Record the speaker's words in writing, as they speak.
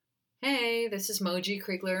Hey, this is Moji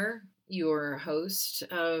Kriegler, your host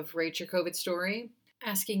of Rate Your COVID Story,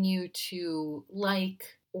 asking you to like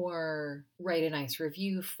or write a nice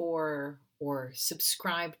review for or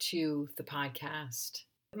subscribe to the podcast.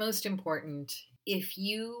 Most important, if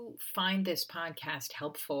you find this podcast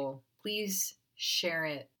helpful, please share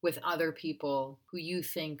it with other people who you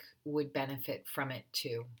think would benefit from it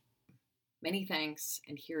too. Many thanks,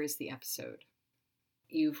 and here is the episode.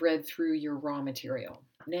 You've read through your raw material.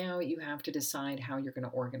 Now you have to decide how you're going to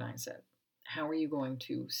organize it. How are you going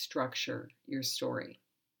to structure your story?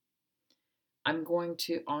 I'm going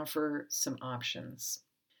to offer some options.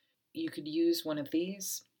 You could use one of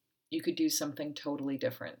these. You could do something totally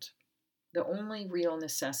different. The only real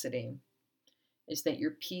necessity is that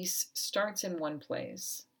your piece starts in one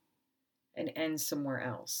place and ends somewhere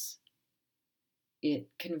else. It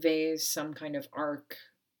conveys some kind of arc,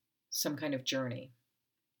 some kind of journey.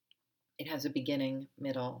 It has a beginning,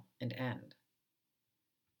 middle, and end.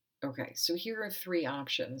 Okay, so here are three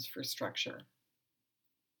options for structure.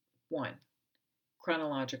 1.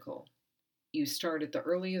 Chronological. You start at the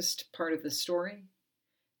earliest part of the story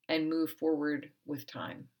and move forward with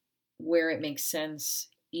time. Where it makes sense,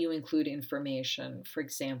 you include information, for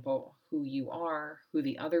example, who you are, who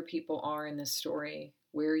the other people are in this story,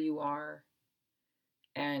 where you are,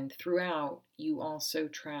 and throughout, you also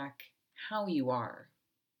track how you are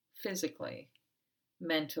physically,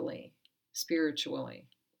 mentally, spiritually.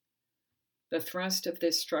 The thrust of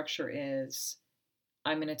this structure is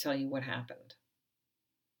I'm going to tell you what happened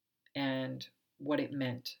and what it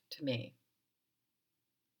meant to me.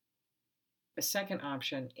 The second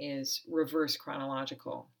option is reverse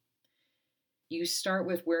chronological. You start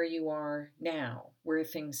with where you are now, where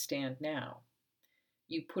things stand now.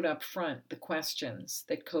 You put up front the questions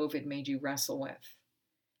that COVID made you wrestle with,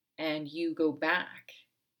 and you go back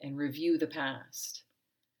and review the past.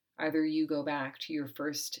 Either you go back to your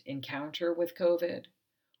first encounter with COVID,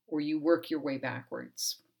 or you work your way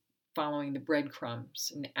backwards, following the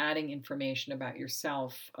breadcrumbs and adding information about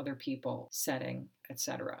yourself, other people, setting,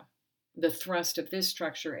 etc. The thrust of this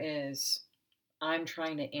structure is I'm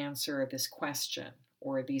trying to answer this question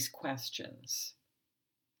or these questions.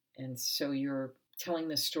 And so you're telling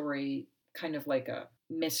the story kind of like a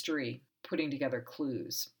mystery, putting together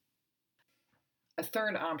clues. A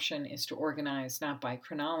third option is to organize not by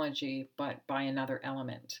chronology, but by another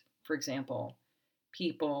element. For example,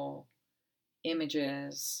 people,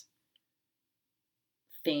 images,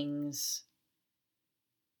 things.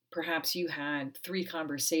 Perhaps you had 3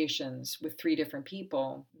 conversations with 3 different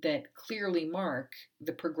people that clearly mark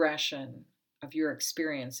the progression of your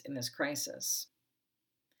experience in this crisis.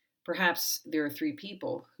 Perhaps there are 3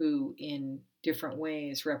 people who, in different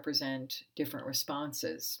ways, represent different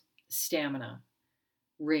responses: stamina,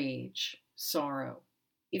 rage, sorrow.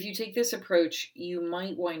 If you take this approach, you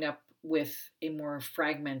might wind up with a more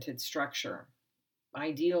fragmented structure.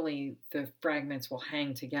 Ideally, the fragments will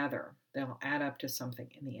hang together. They'll add up to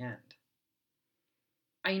something in the end.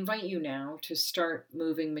 I invite you now to start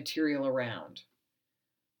moving material around.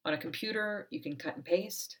 On a computer, you can cut and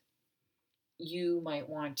paste. You might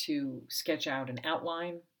want to sketch out an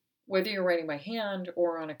outline. Whether you're writing by hand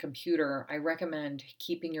or on a computer, I recommend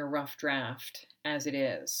keeping your rough draft as it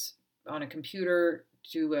is. On a computer,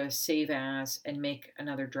 do a save as and make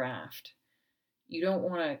another draft. You don't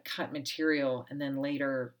want to cut material and then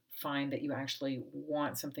later find that you actually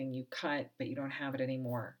want something you cut, but you don't have it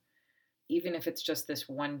anymore. Even if it's just this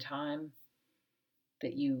one time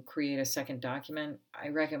that you create a second document, I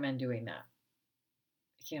recommend doing that.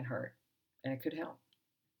 It can't hurt, and it could help.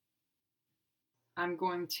 I'm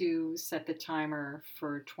going to set the timer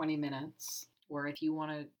for 20 minutes, or if you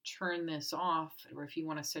want to turn this off, or if you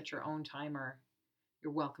want to set your own timer,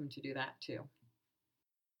 you're welcome to do that too.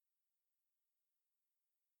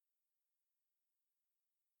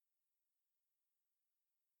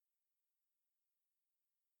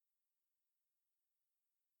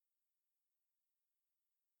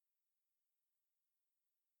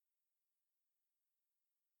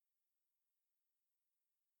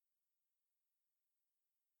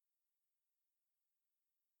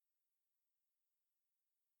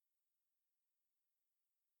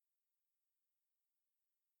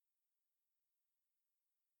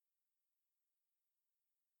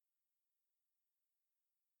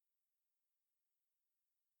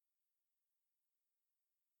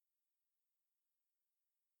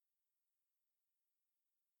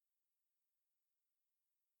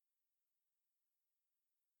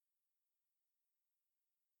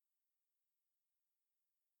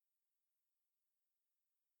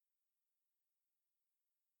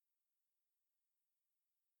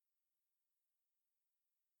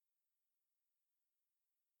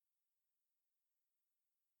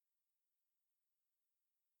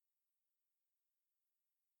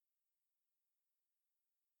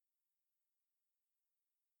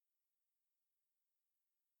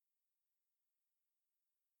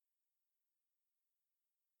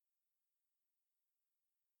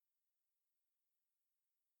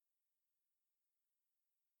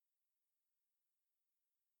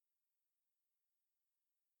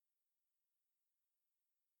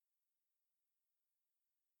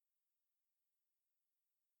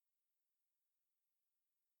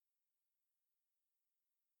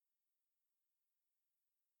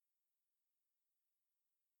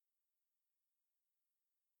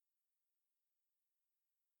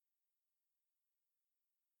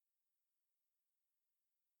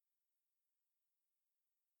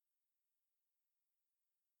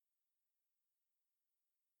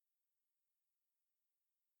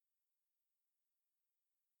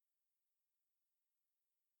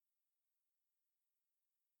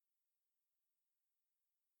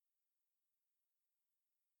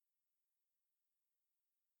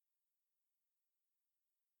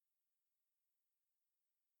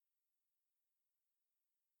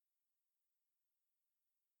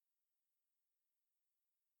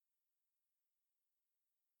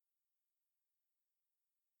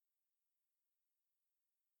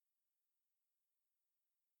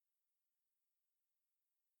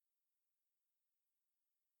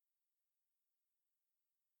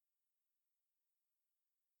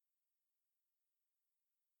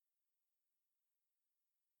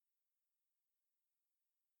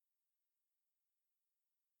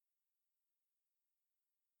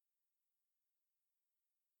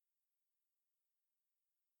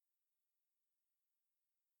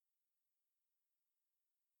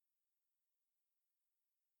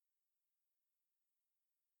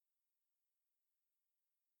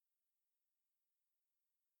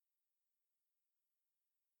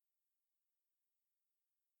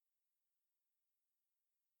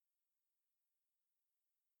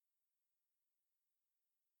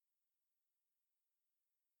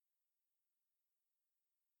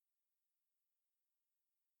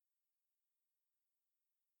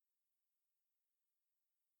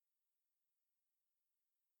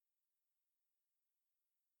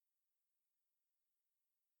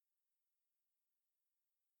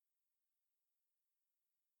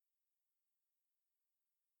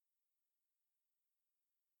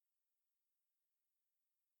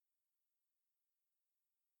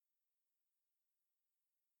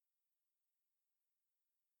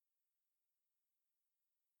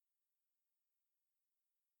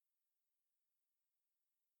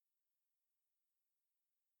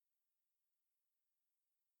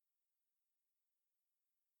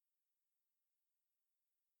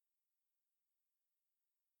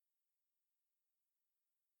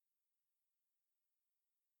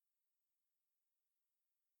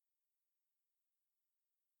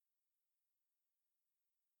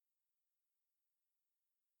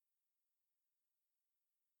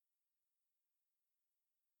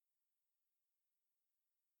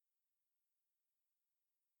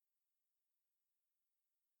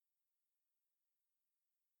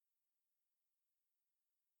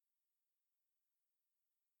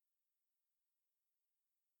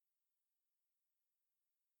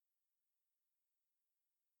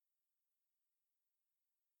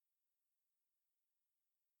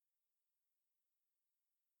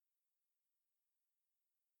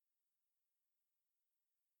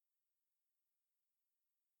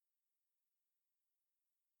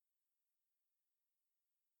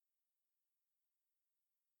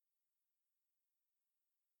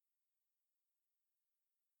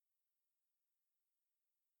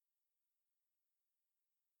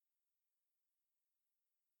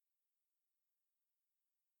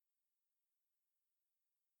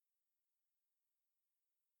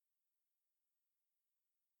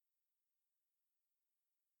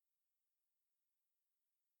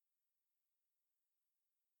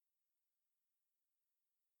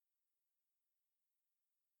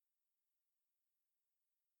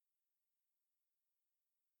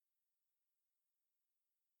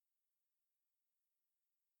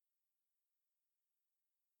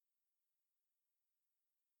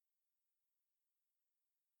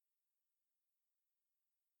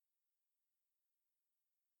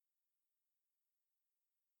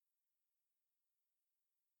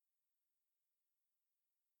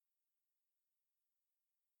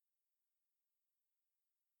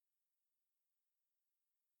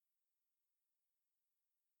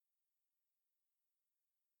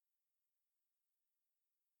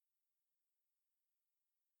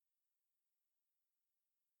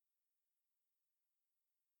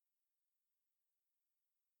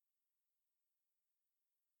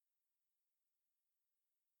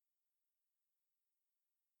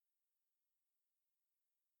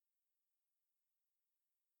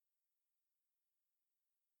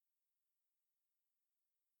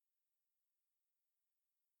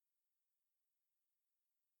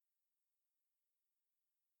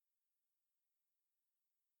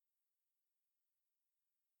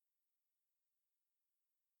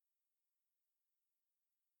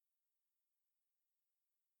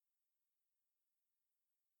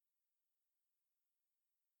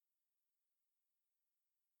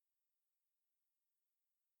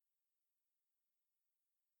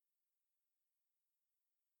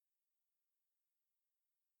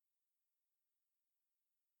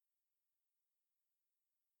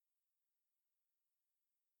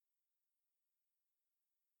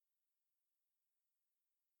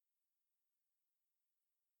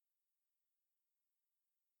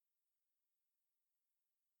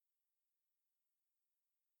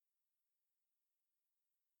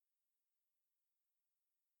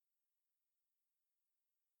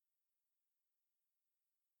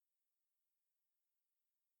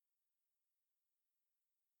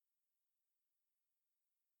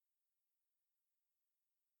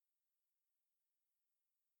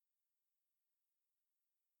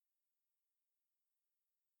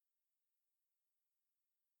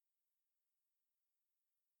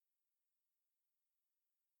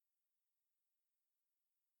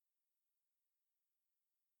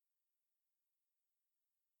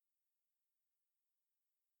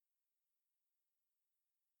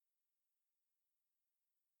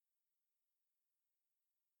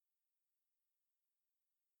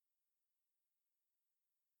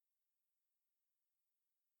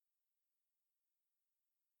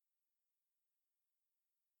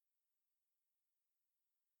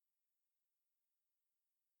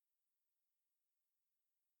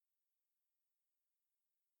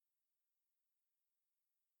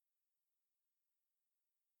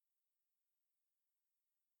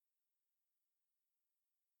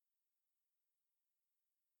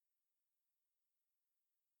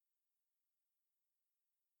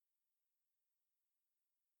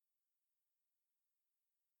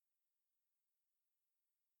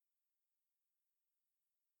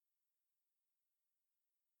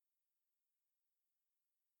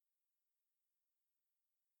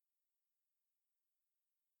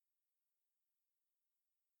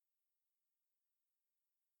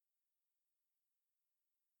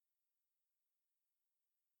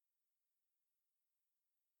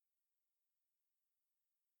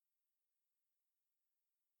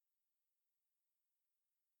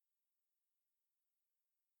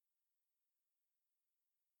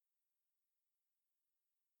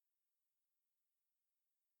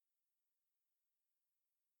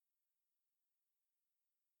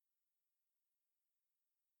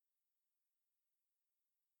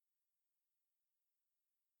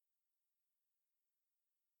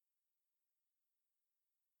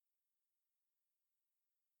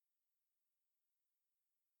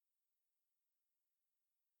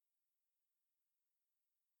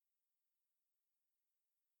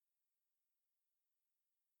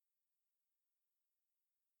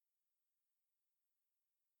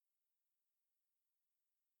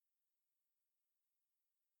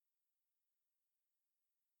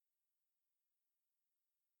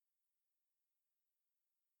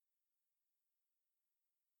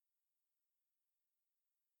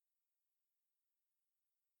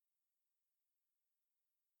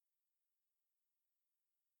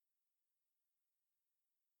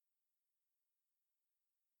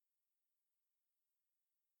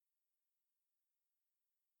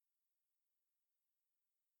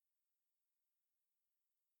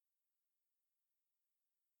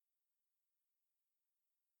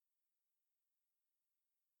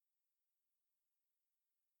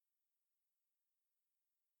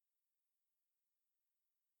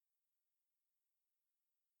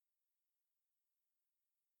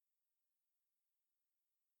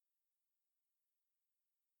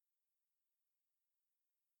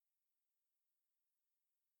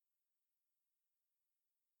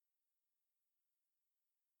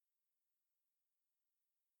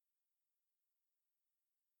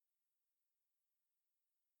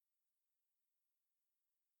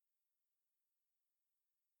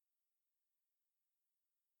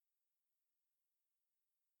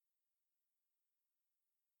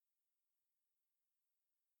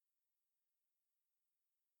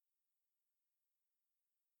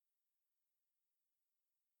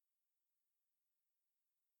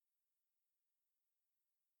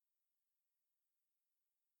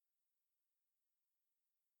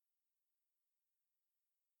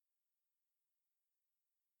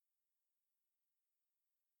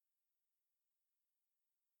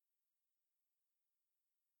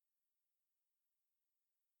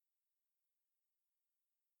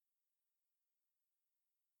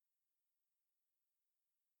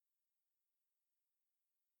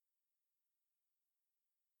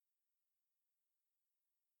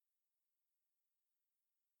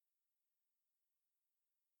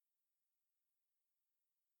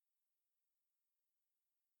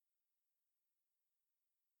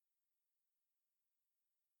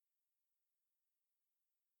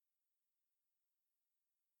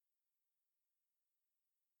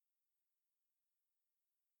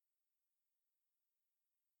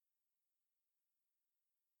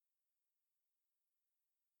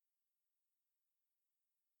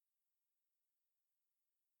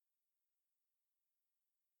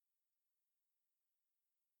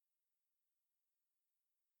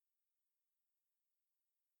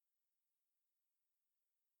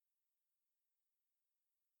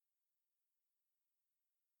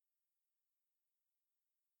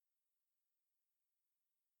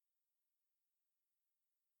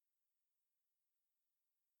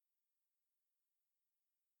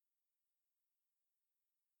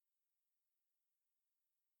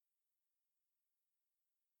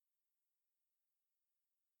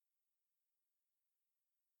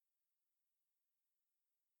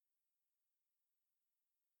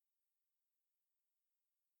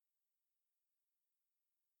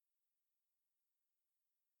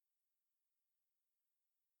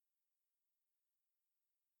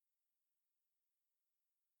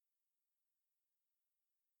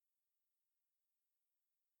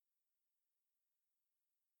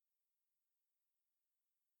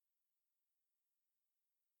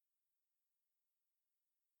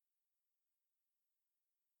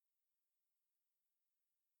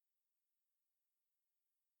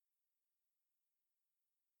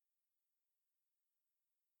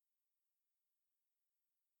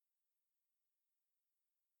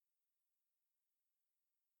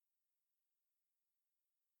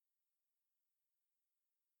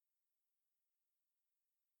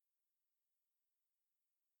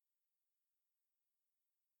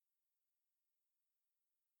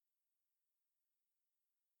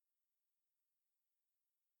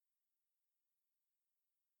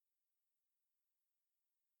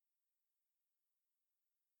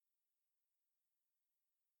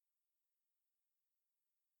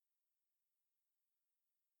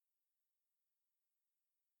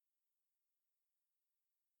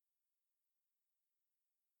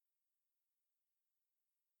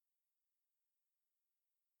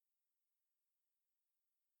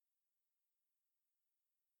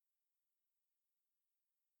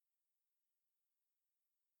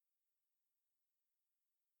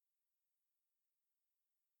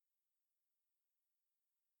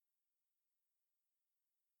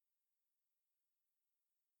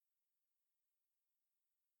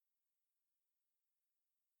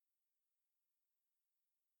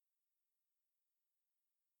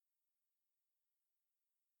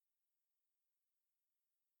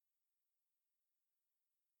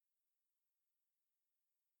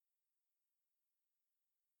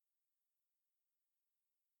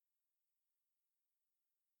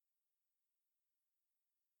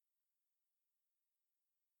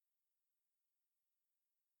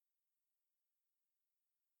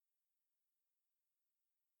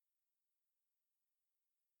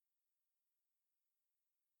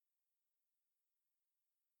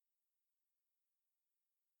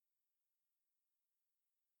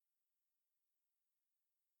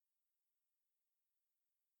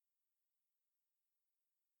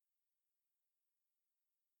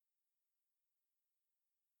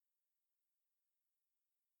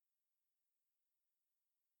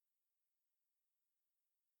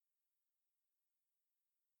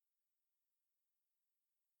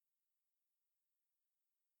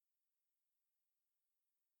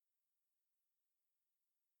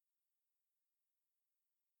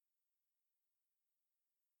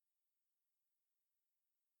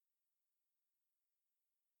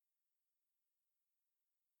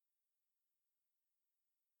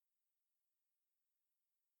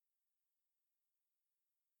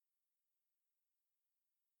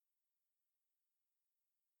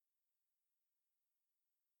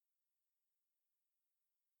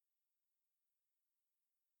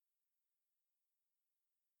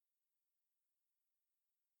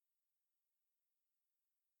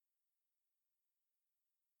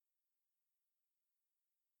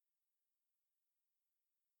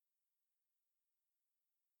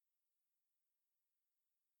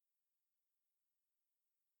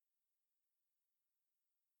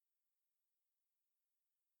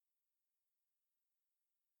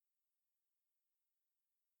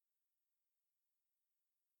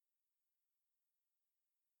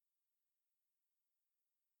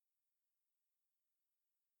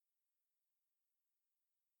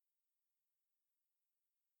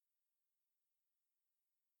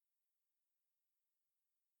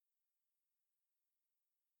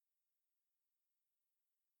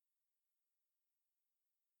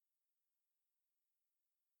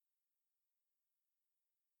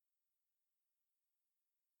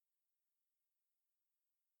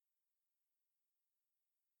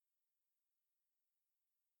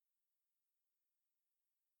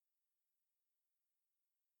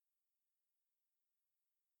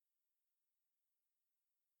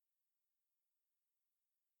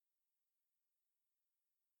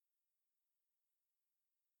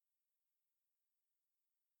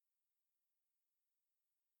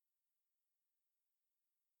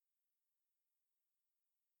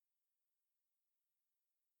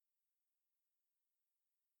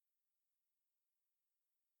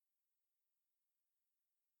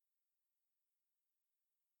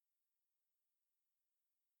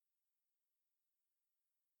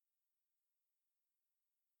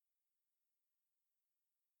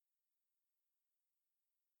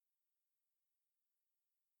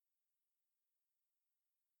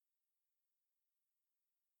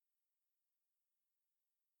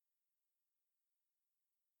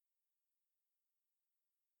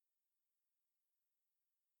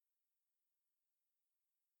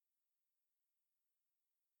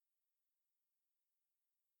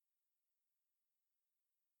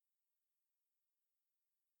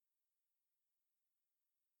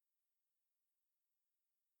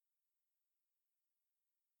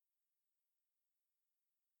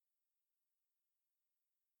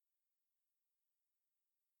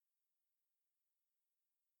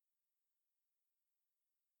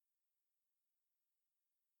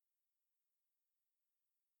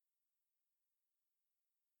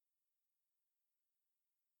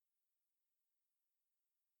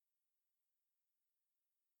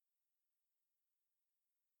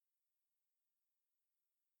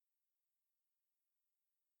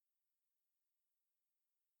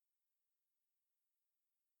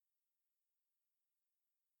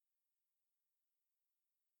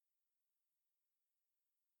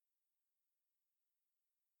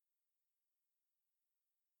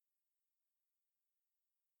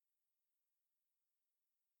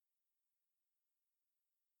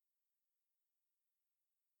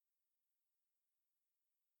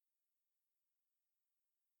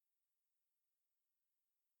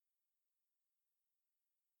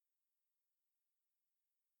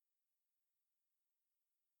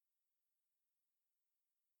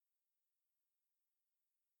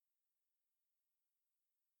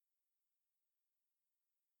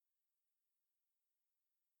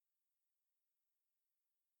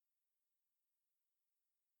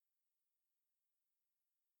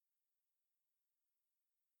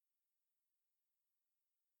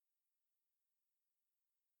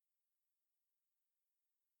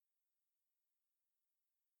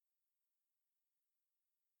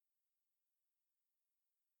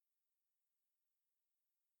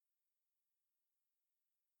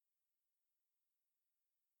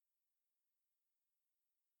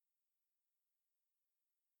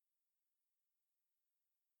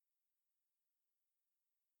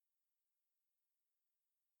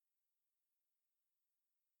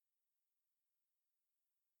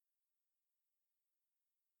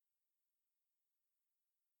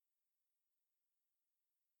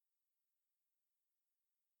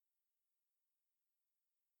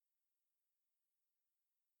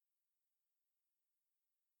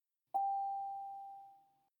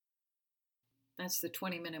 That's the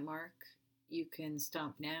 20-minute mark. You can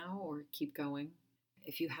stop now or keep going.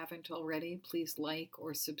 If you haven't already, please like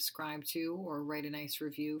or subscribe to or write a nice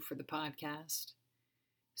review for the podcast.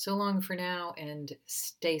 So long for now, and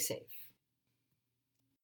stay safe.